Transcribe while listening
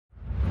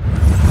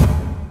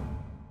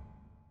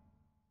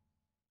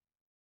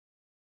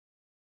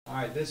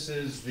right, this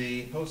is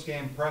the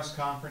post-game press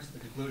conference at the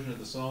conclusion of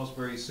the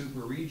Salisbury Super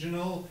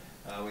Regional.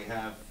 We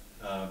have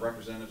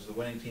representatives of the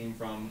winning team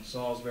from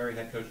Salisbury,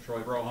 head coach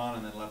Troy Brohawn,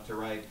 and then left to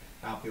right,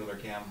 outfielder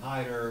Cam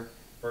Hyder,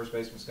 first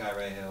baseman Sky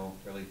Rahill,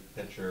 relief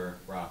pitcher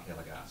Brock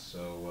Hilligoss.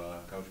 So,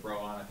 Coach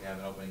Brohawn, if you have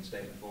an opening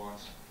statement for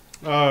us.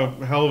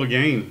 Hell of a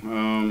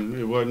game.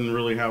 It wasn't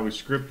really how we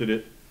scripted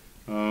it.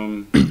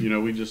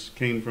 We just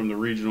came from the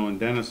regional in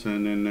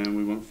Denison, and then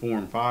we went 4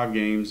 and 5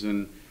 games,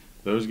 and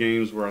those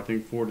games were, I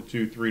think,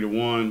 4-2,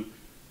 3-1.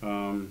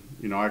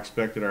 I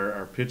expected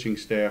our pitching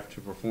staff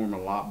to perform a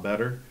lot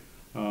better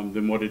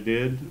than what it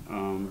did,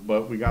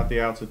 but we got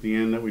the outs at the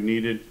end that we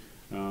needed,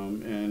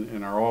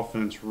 and our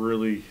offense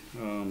really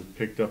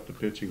picked up the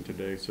pitching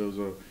today.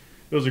 So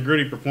it was a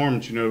gritty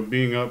performance.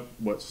 Being up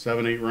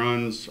 7-8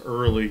 runs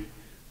early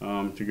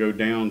to go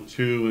down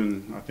 2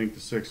 and I think the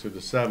 6th or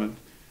the 7th.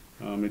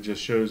 It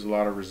just shows a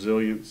lot of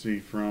resiliency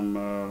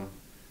from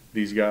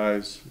these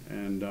guys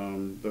and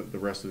the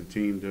rest of the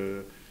team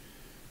to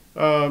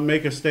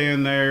make a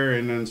stand there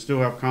and then still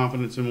have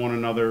confidence in one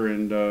another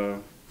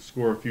and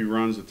score a few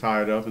runs to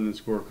tie it up and then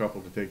score a couple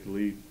to take the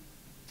lead.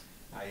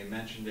 You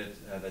mentioned it,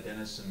 the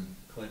Denison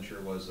clincher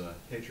was a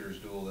pitcher's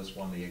duel. This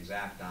one the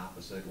exact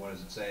opposite. What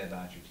does it say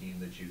about your team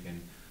that you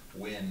can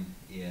win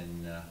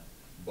in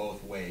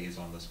both ways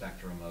on the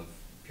spectrum of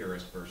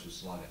purist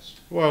versus sluggist?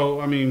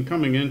 Well,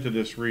 coming into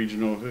this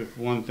regional, if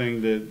one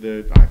thing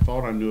that I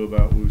thought I knew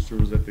about Wooster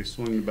was that they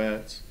swing the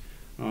bats.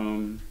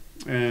 I've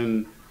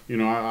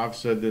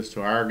said this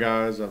to our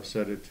guys, I've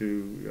said it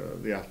to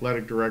the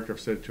athletic director,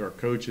 I've said it to our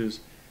coaches,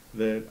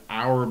 that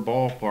our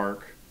ballpark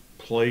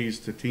plays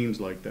to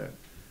teams like that.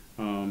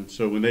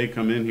 So when they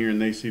come in here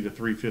and they see the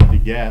 350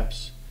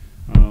 gaps,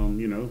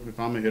 if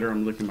I'm a hitter,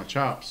 I'm licking my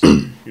chops.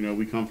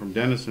 We come from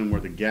Denison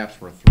where the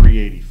gaps were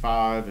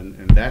 385,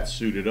 and that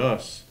suited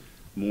us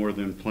more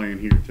than playing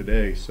here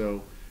today.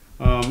 So,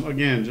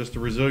 again, just the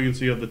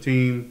resiliency of the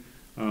team,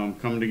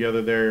 coming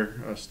together there,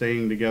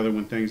 staying together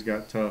when things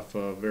got tough,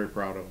 very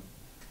proud of them.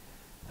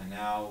 And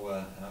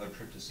now another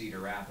trip to Cedar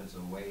Rapids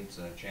awaits,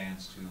 a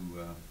chance to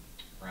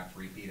perhaps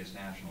repeat as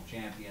national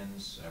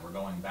champions. We're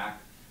going back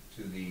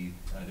to the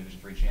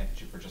Division III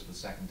championship for just the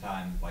second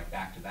time, like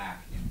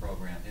back-to-back in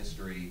program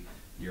history.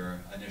 Your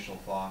initial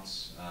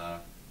thoughts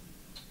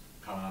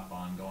coming up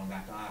on going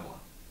back to Iowa?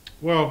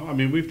 Well,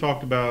 we've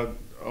talked about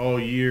all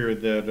year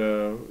that,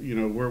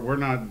 we're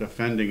not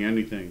defending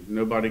anything.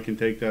 Nobody can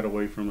take that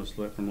away from us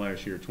from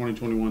last year.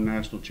 2021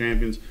 national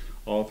champions,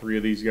 all 3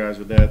 of these guys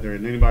are there,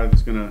 and anybody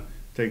that's going to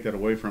take that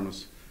away from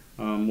us.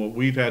 What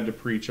we've had to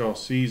preach all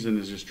season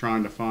is just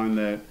trying to find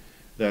that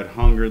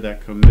hunger, that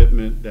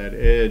commitment, that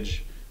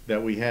edge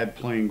that we had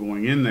playing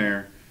going in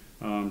there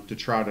to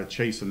try to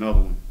chase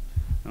another one.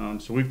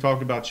 So we've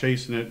talked about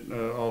chasing it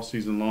all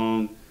season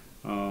long,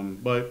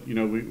 but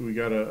we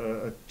got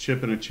a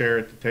chip and a chair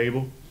at the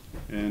table,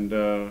 and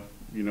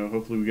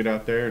hopefully we get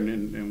out there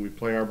and we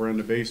play our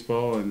brand of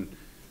baseball and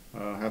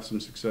have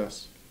some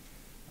success.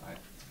 All right.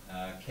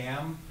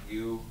 Cam,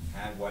 you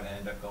had what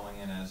ended up going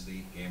in as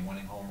the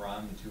game-winning home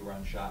run, the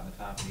 2-run shot in the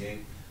top of the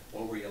 8th.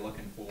 What were you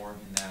looking for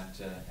in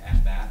that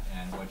at-bat,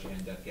 and what you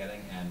ended up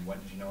getting, and when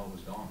did you know it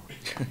was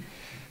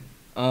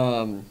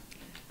gone?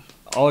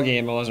 All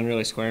game I wasn't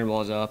really squaring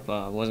balls up,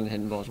 wasn't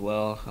hitting balls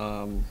well.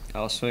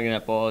 I was swinging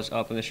at balls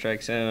up in the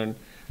strike zone,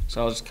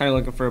 so I was kind of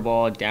looking for a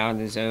ball down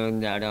in the zone,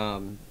 that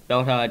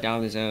belt high down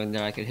in the zone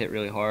that I could hit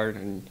really hard,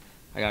 and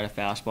I got a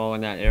fastball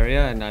in that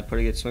area, and I put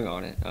a good swing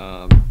on it.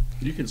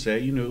 You can say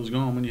it, you knew it was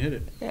gone when you hit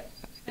it.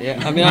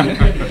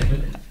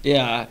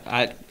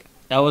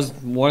 That was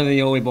one of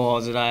the only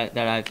balls that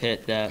I've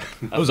hit that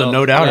it was a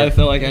no-doubter. I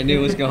felt like I knew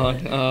it was gone.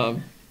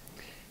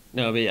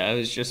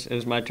 It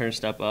was my turn to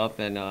step up,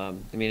 and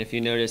if you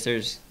notice,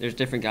 there's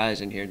different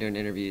guys in here doing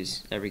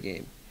interviews every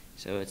game,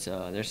 so it's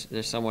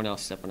there's someone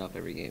else stepping up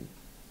every game.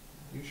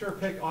 You sure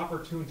pick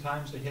opportune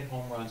times to hit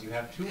home runs. You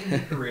have 2 in your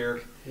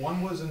career.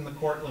 One was in the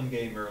Cortland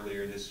game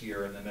earlier this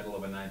year in the middle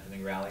of a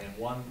 9th-inning rally, and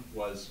one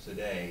was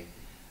today.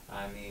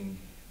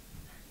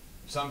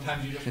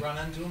 Sometimes you just run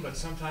into them, but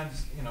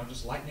sometimes,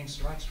 just lightning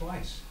strikes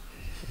twice.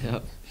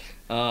 Yep.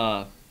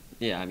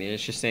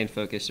 It's just staying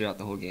focused throughout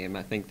the whole game.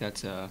 I think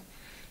that's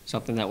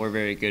something that we're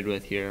very good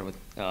with here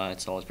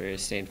at Salisbury,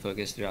 is staying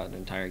focused throughout the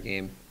entire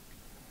game.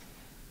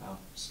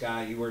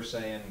 Sky, you were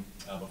saying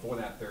before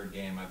that 3rd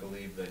game, I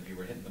believe, that you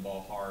were hitting the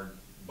ball hard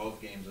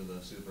both games of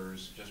the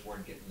Supers, just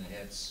weren't getting the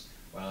hits.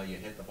 Well, you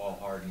hit the ball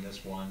hard in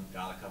this one,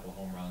 got a couple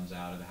home runs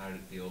out of it. How did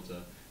it feel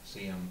to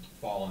see them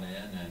falling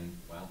in and,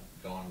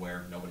 going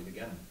where nobody could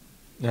get them?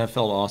 Yeah, it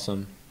felt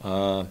awesome.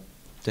 To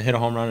hit a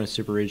home run in a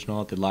Super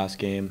Regional at the last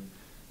game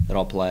that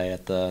I'll play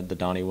at the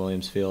Donnie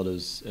Williams Field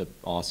is an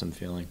awesome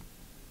feeling.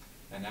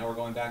 And now we're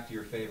going back to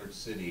your favorite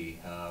city.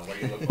 What are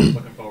you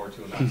looking forward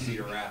to about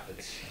Cedar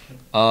Rapids?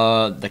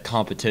 The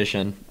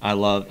competition.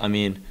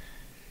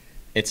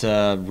 It's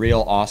a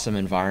real awesome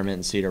environment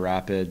in Cedar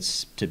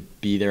Rapids to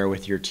be there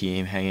with your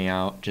team, hanging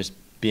out, just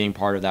being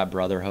part of that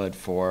brotherhood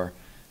for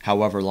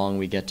however long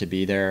we get to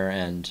be there.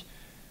 And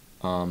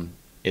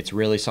it's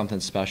really something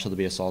special to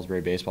be a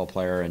Salisbury baseball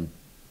player and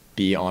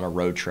be on a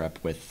road trip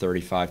with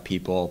 35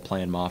 people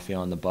playing Mafia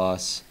on the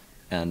bus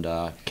and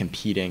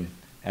competing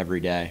every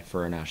day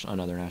for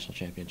another national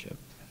championship.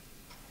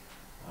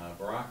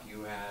 Brock,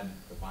 you had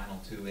the final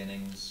 2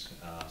 innings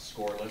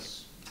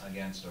scoreless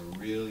against a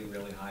really,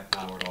 really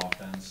high-powered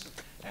offense,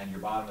 and your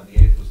bottom of the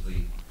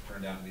 8th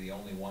turned out to be the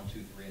only 1,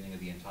 2, 3 inning of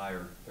the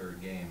entire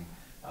 3rd game.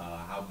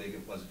 How big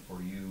was it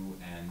for you,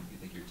 and you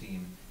think your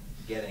team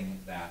getting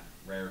that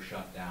rare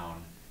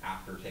shutdown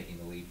after taking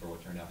the lead for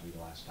what turned out to be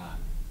the last time?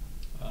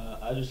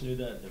 I just knew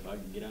that if I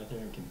could get out there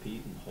and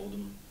compete and hold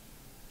them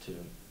to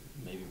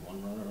maybe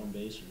 1 runner on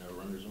base or no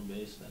runners on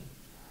base, then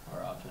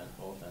our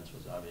offense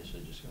was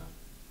obviously just going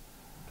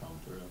to come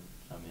through.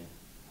 I mean,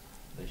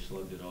 they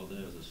slugged it all day.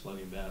 It was a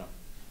slugging battle.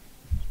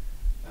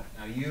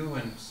 Now, you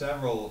and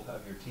several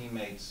of your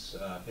teammates,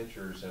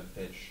 pitchers, have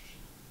pitched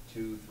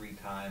 2, 3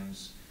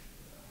 times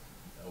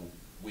a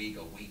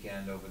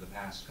weekend over the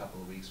past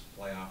couple of weeks,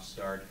 playoff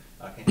start.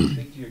 Can you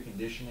speak to your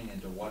conditioning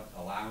and to what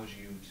allows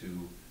you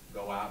to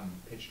go out and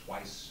pitch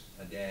twice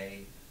a day,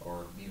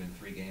 or even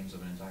 3 games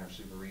of an entire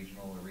super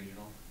regional or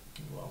regional?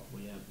 Well,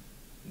 we have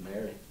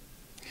Mary.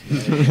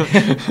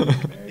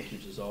 Mary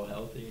keeps us all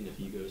healthy, and if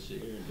you go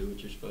sit here and do what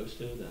you're supposed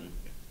to, then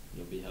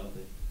you'll be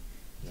healthy.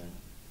 Yeah.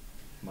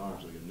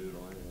 Mom's like a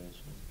noodle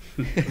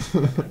anyway. So.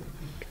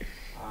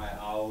 All right,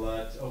 I'll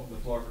open the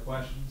floor for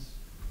questions.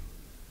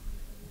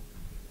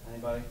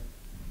 Anybody?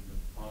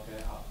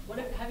 Okay.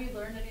 Have you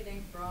learned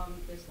anything from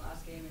this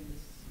last game and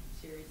this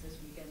series this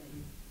weekend that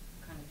you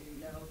kind of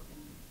didn't know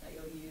and that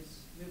you'll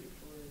use moving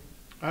forward?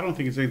 I don't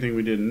think it's anything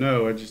we didn't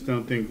know. I just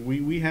don't think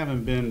we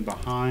haven't been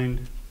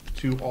behind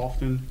too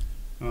often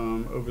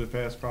over the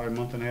past probably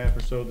month and a half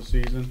or so of the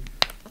season.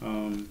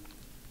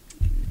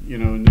 You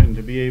know, and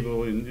to be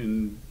able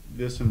in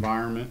this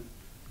environment,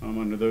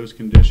 under those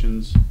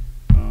conditions,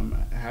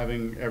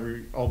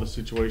 having all the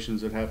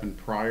situations that happened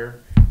prior,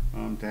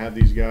 to have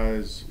these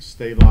guys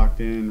stay locked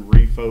in,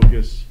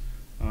 refocus,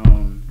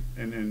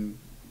 and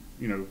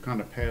you know, kind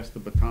of pass the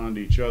baton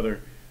to each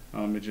other,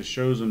 it just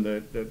shows them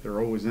that they're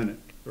always in it.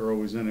 They're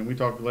always in it. We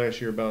talked last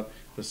year about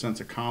the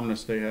sense of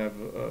calmness they have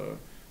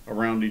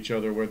around each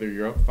other, whether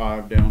you're up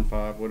 5, down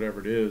 5, whatever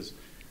it is.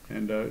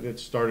 And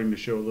it's starting to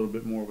show a little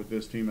bit more with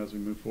this team as we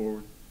move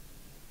forward.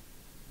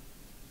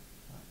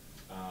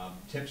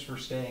 Tips for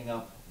staying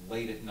up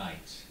late at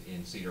night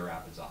in Cedar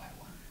Rapids,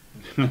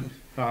 Iowa.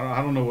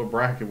 I don't know what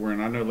bracket we're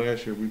in. I know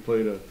last year we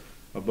played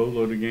a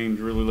boatload of games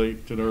really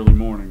late to the early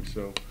morning,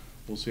 so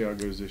we'll see how it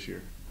goes this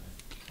year.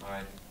 All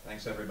right.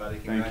 Thanks, everybody.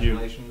 Thank you.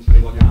 Congratulations.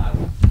 Good luck in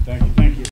Iowa. Thank you.